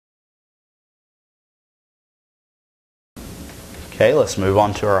Okay, let's move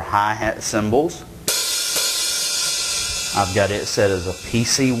on to our hi-hat cymbals. I've got it set as a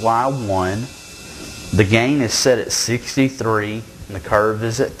PCY1. The gain is set at 63 and the curve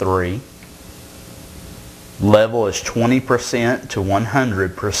is at 3. Level is 20% to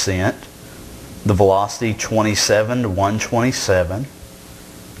 100%. The velocity 27 to 127.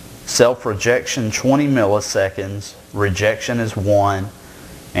 Self-rejection 20 milliseconds. Rejection is 1.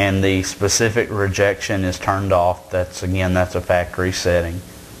 And the specific rejection is turned off. That's a factory setting.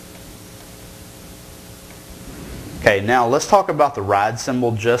 Okay, now let's talk about the ride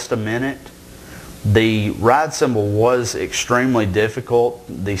cymbal just a minute. The ride cymbal was extremely difficult.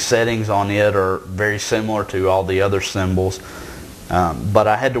 The settings on it are very similar to all the other cymbals, but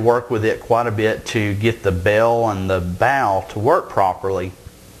I had to work with it quite a bit to get the bell and the bow to work properly.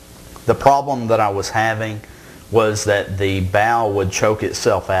 The problem that I was having was that the bow would choke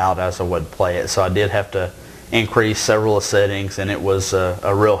itself out as I would play it, so I did have to increase several settings, and it was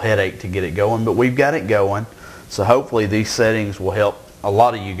a real headache to get it going, but we've got it going. So hopefully these settings will help a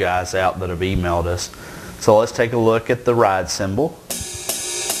lot of you guys out that have emailed us. So let's take a look at the ride cymbal.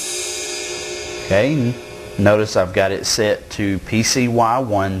 Okay, notice I've got it set to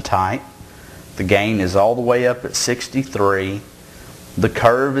PCY1 type. The gain is all the way up at 63. The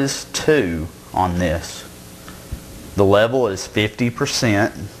curve is 2 on this. The level is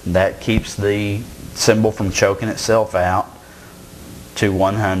 50%. That keeps the cymbal from choking itself out to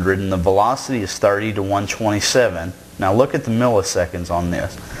 100, and the velocity is 30 to 127. Now look at the milliseconds on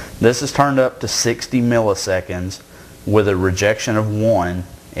this. This is turned up to 60 milliseconds with a rejection of 1,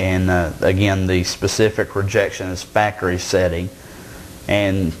 and again the specific rejection is factory setting,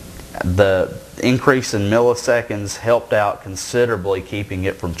 and the increase in milliseconds helped out considerably keeping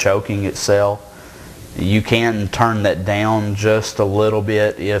it from choking itself. You can turn that down just a little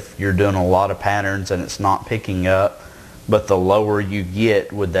bit if you're doing a lot of patterns and it's not picking up. But the lower you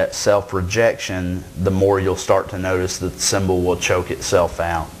get with that self-rejection, the more you'll start to notice that the cymbal will choke itself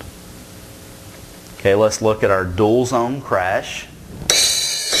out. Okay, let's look at our dual zone crash.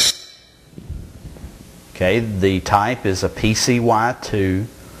 Okay, the type is a PCY2.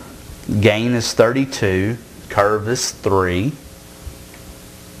 Gain is 32. Curve is 3.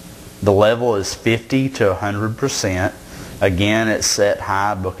 The level is 50 to 100%. Again, it's set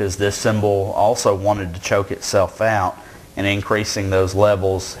high because this cymbal also wanted to choke itself out, and increasing those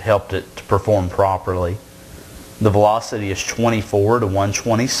levels helped it to perform properly. The velocity is 24 to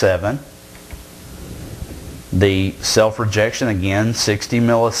 127. The self-rejection, again, 60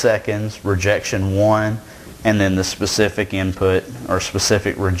 milliseconds, rejection 1, and then the specific input or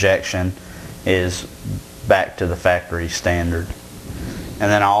specific rejection is back to the factory standard. And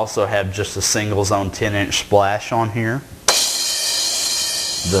then I also have just a single zone 10-inch splash on here.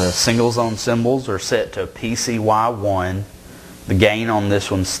 The single zone cymbals are set to PCY1. The gain on this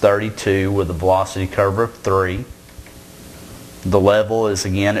one's 32 with a velocity curve of 3. The level is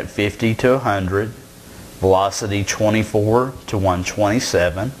again at 50 to 100. Velocity 24 to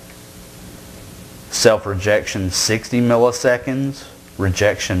 127. Self-rejection 60 milliseconds.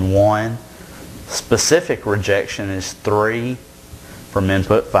 Rejection 1. Specific rejection is 3 from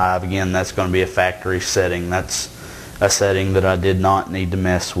input 5. Again, that's going to be a factory setting. That's a setting that I did not need to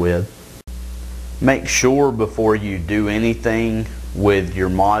mess with. Make sure before you do anything with your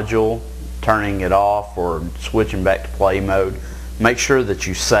module, turning it off or switching back to play mode, make sure that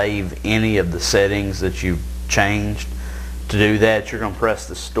you save any of the settings that you've changed. To do that, you're going to press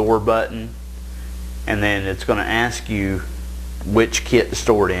the store button, and then it's going to ask you which kit to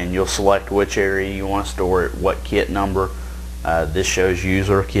store it in. You'll select which area you want to store it, what kit number. This shows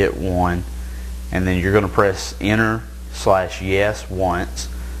user kit 1, and then you're going to press enter/yes once.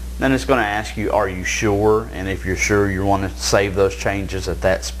 Then it's going to ask you, are you sure? And if you're sure you want to save those changes at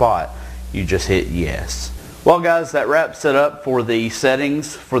that spot, you just hit yes. Well guys, that wraps it up for the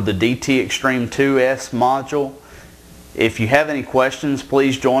settings for the DTXtreme 2S module. If you have any questions,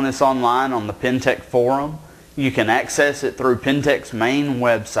 please join us online on the Pintech forum. You can access it through Pintech's main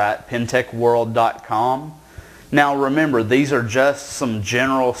website, pintechworld.com. Now remember, these are just some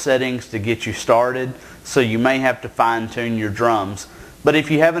general settings to get you started, so you may have to fine-tune your drums. But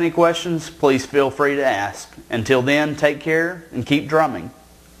if you have any questions, please feel free to ask. Until then, take care and keep drumming.